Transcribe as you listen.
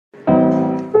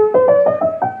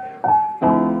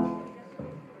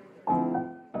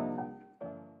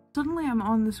I'm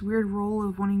on this weird roll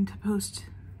of wanting to post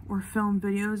or film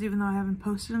videos, even though I haven't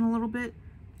posted in a little bit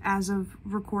as of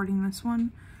recording this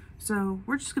one. So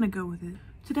we're just gonna go with it.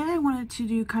 Today I wanted to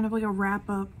do kind of like a wrap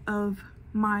up of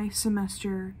my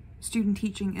semester student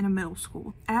teaching in a middle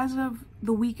school. As of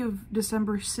the week of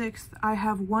December 6th, I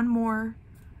have one more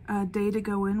day to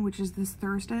go in, which is this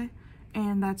Thursday,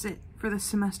 and that's it for the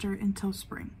semester until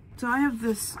spring. So I have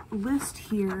this list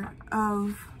here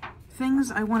of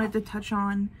things I wanted to touch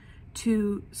on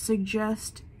to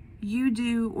suggest you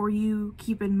do or you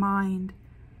keep in mind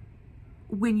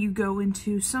when you go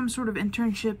into some sort of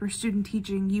internship or student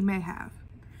teaching you may have.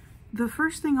 The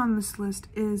first thing on this list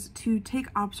is to take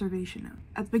observation notes.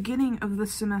 At the beginning of the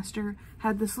semester,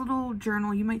 had this little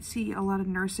journal. You might see a lot of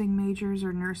nursing majors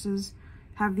or nurses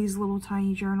have these little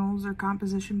tiny journals or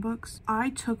composition books. I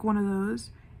took one of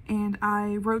those and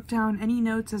I wrote down any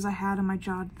notes as I had and I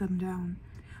jotted them down.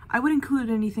 I would include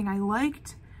anything I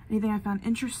liked, anything I found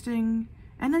interesting,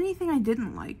 and anything I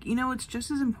didn't like. You know, it's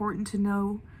just as important to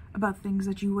know about things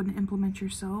that you wouldn't implement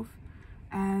yourself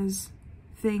as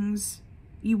things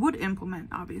you would implement,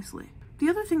 obviously. The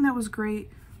other thing that was great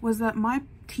was that my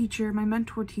teacher, my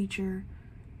mentor teacher,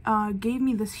 gave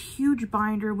me this huge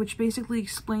binder which basically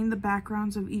explained the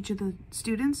backgrounds of each of the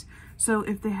students. So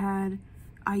if they had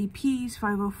IEPs,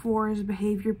 504s,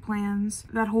 behavior plans,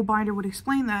 that whole binder would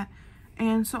explain that.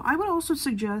 And so I would also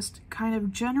suggest kind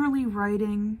of generally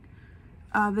writing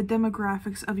the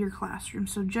demographics of your classroom.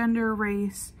 So gender,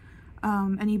 race,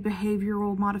 any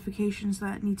behavioral modifications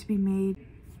that need to be made.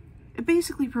 It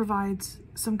basically provides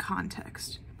some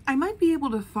context. I might be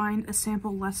able to find a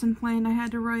sample lesson plan I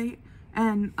had to write,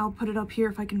 and I'll put it up here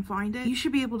if I can find it. You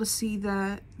should be able to see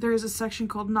that there is a section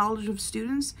called Knowledge of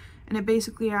Students, and it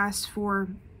basically asks for,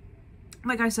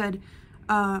 like I said,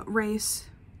 race,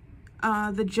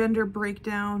 the gender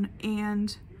breakdown,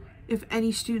 and if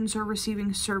any students are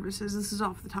receiving services. This is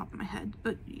off the top of my head,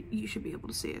 but you should be able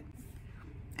to see it.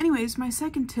 Anyways, my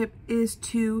second tip is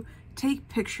to take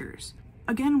pictures.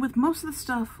 Again, with most of the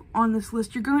stuff on this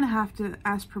list, you're going to have to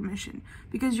ask permission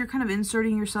because you're kind of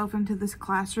inserting yourself into this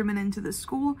classroom and into this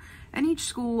school, and each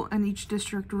school and each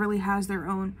district really has their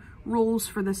own rules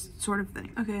for this sort of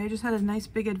thing. Okay, I just had a nice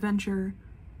big adventure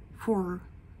for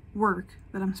work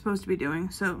that I'm supposed to be doing,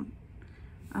 so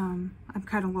I've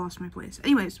kind of lost my place.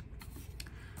 Anyways,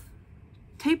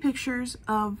 take pictures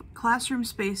of classroom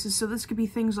spaces. So this could be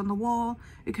things on the wall,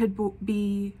 it could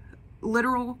be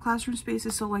literal classroom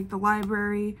spaces, so like the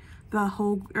library, the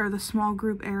whole or the small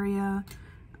group area,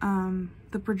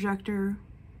 the projector,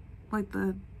 like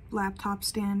the laptop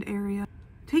stand area.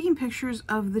 Taking pictures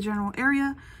of the general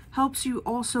area helps you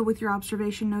also with your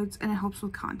observation notes, and it helps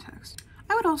with context.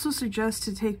 I would also suggest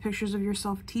to take pictures of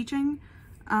yourself teaching.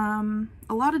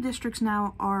 A lot of districts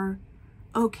now are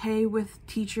okay with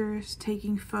teachers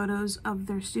taking photos of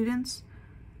their students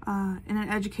in an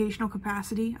educational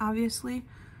capacity, obviously.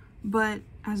 But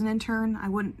as an intern, I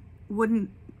wouldn't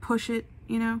push it,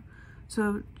 you know?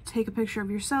 So take a picture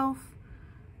of yourself,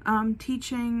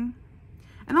 teaching,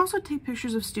 and also take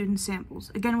pictures of student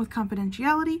samples. Again, with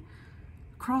confidentiality,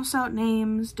 cross out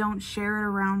names, don't share it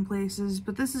around places,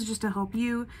 but this is just to help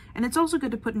you, and it's also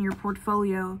good to put in your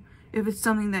portfolio if it's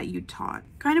something that you taught.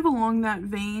 Kind of along that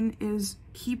vein is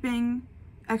keeping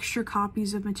extra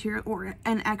copies of material, or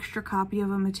an extra copy of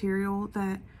a material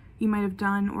that you might have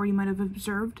done or you might have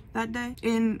observed that day.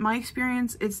 In my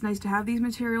experience, it's nice to have these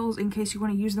materials in case you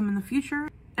want to use them in the future.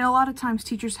 And a lot of times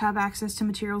teachers have access to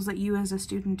materials that you as a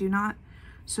student do not.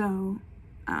 So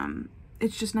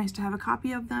it's just nice to have a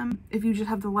copy of them. If you just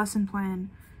have the lesson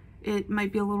plan, it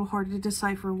might be a little hard to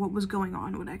decipher what was going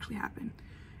on, what actually happened.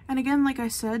 And again, like I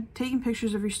said, taking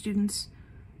pictures of your students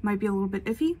might be a little bit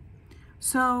iffy.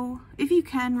 So if you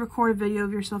can, record a video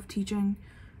of yourself teaching.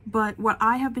 But what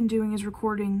I have been doing is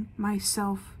recording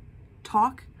myself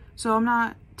talk. So I'm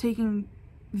not taking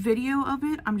video of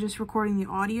it, I'm just recording the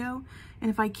audio.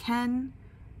 And if I can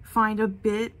find a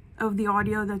bit of the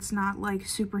audio that's not like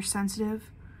super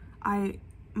sensitive, I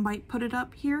might put it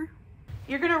up here.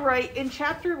 You're gonna write in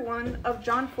chapter 1 of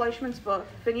John Fleischman's book,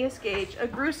 Phineas Gage, a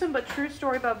gruesome but true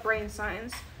story about brain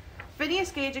science.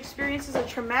 Phineas Gage experiences a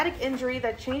traumatic injury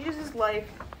that changes his life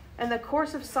and the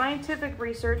course of scientific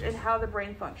research and how the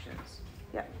brain functions.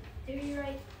 Yeah. Did you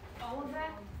write all of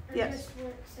that? Or Yes. Just where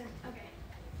it said, okay.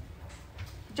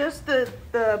 Just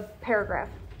the paragraph,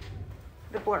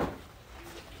 the blurb.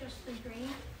 Just the brain?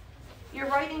 You're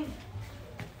writing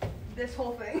this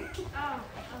whole thing. Oh,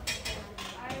 okay.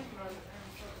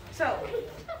 So,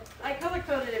 I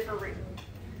color-coded it for a reason.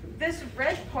 This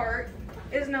red part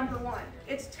is number 1.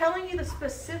 It's telling you the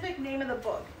specific name of the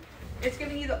book. It's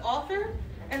giving you the author,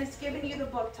 and it's giving you the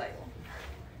book title.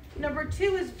 Number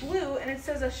 2 is blue, and it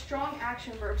says a strong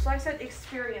action verb. So I said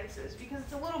experiences because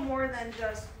it's a little more than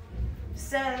just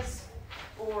says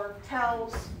or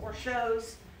tells or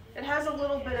shows. It has a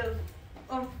little bit of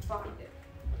oomph behind it.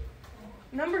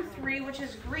 Number 3, which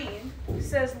is green,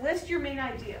 says list your main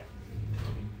idea.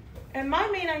 And my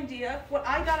main idea, what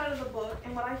I got out of the book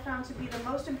and what I found to be the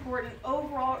most important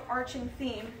overall arching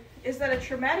theme, is that a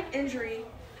traumatic injury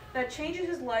that changes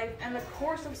his life and the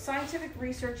course of scientific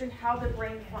research and how the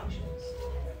brain functions.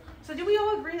 So do we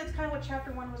all agree that's kind of what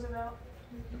chapter 1 was about?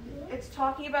 It's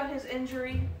talking about his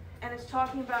injury, and it's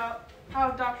talking about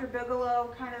how Dr.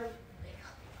 Bigelow kind of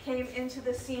came into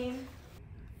the scene.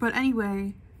 But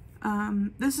anyway,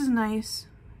 this is nice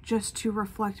just to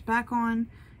reflect back on.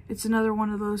 It's another one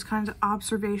of those kinds of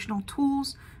observational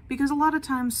tools, because a lot of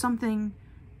times something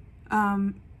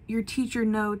your teacher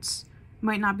notes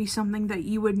might not be something that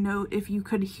you would note if you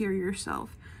could hear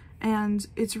yourself. And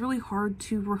it's really hard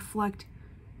to reflect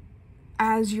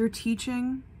as you're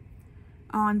teaching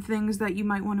on things that you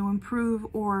might want to improve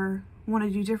or want to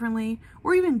do differently,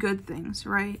 or even good things,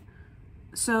 right?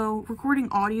 So recording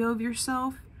audio of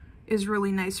yourself is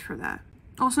really nice for that.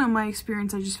 Also, in my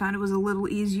experience, I just found it was a little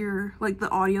easier, like the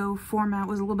audio format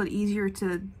was a little bit easier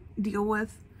to deal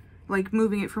with, like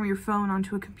moving it from your phone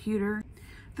onto a computer.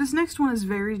 This next one is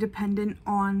very dependent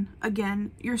on,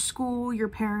 again, your school, your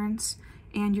parents,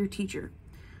 and your teacher.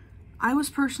 I was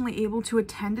personally able to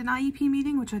attend an IEP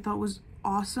meeting, which I thought was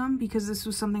awesome because this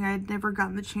was something I had never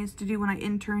gotten the chance to do when I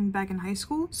interned back in high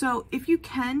school. So if you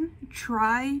can,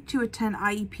 try to attend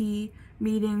IEP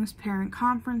meetings, parent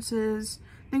conferences,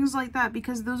 things like that,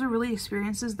 because those are really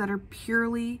experiences that are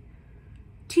purely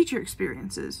teacher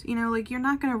experiences. You know, like you're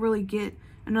not going to really get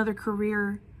another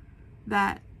career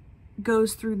that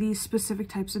goes through these specific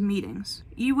types of meetings.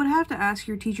 You would have to ask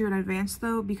your teacher in advance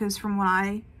though, because from what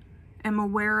I am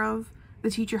aware of, the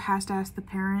teacher has to ask the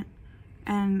parent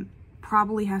and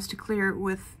probably has to clear it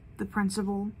with the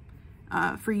principal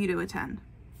for you to attend,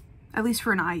 at least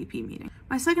for an IEP meeting.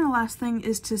 My second to last thing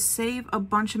is to save a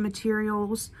bunch of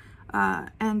materials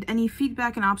and any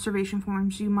feedback and observation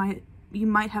forms you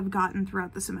might have gotten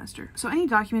throughout the semester. So any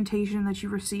documentation that you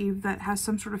receive that has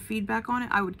some sort of feedback on it,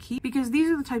 I would keep, because these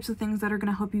are the types of things that are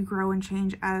going to help you grow and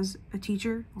change as a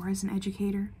teacher or as an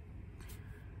educator.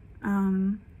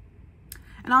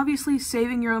 And obviously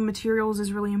saving your own materials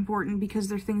is really important because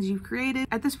they're things you've created.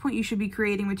 At this point, you should be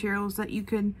creating materials that you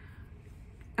can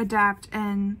adapt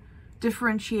and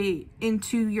differentiate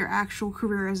into your actual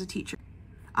career as a teacher.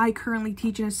 I currently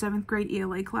teach in a 7th grade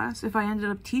ELA class. If I ended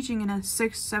up teaching in a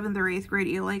 6th, 7th, or 8th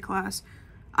grade ELA class,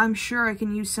 I'm sure I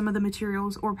can use some of the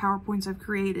materials or PowerPoints I've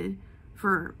created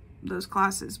for those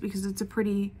classes because it's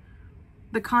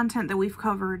the content that we've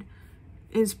covered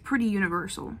is pretty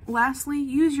universal. Lastly,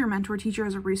 use your mentor teacher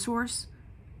as a resource.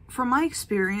 From my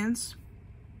experience,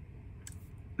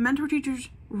 mentor teachers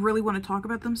really want to talk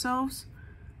about themselves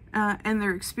and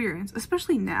their experience,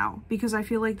 especially now, because I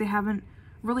feel like they haven't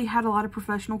really had a lot of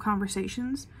professional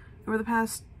conversations over the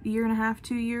past year and a half,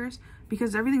 2 years,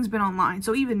 because everything's been online.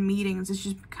 So even meetings, it's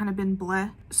just kind of been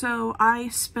bleh. So I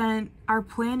spent our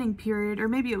planning period, or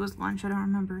maybe it was lunch, I don't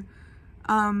remember,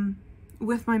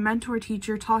 with my mentor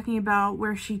teacher talking about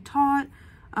where she taught,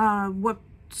 what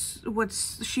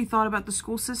she thought about the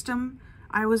school system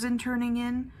I was interning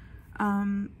in,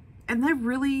 and that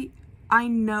really, I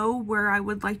know where I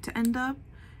would like to end up,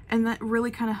 and that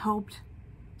really kind of helped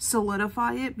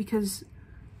solidify it because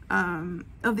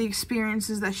of the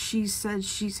experiences that she said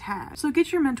she's had. So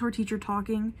get your mentor teacher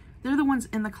talking. They're the ones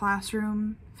in the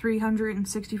classroom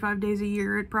 365 days a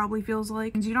year, it probably feels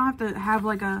like. And you don't have to have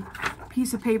like a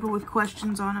piece of paper with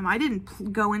questions on them. I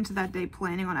didn't go into that day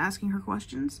planning on asking her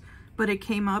questions, but it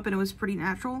came up and it was pretty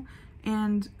natural.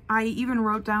 And I even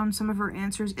wrote down some of her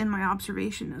answers in my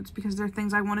observation notes because they're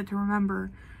things I wanted to remember.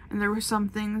 And there were some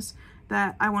things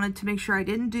that I wanted to make sure I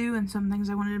didn't do and some things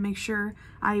I wanted to make sure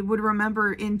I would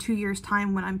remember in 2 years'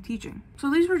 time when I'm teaching. So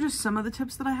these were just some of the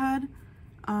tips that I had.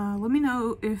 Let me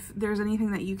know if there's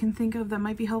anything that you can think of that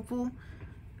might be helpful.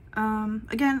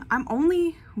 Again, I'm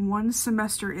only 1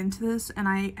 semester into this and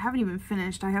I haven't even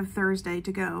finished. I have Thursday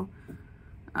to go.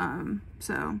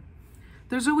 So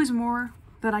there's always more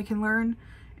that I can learn,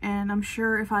 and I'm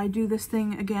sure if I do this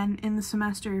thing again in the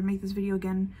semester, make this video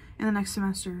again in the next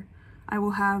semester, I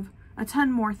will have a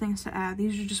ton more things to add.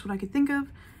 These are just what I could think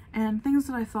of and things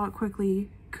that I thought quickly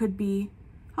could be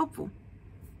helpful.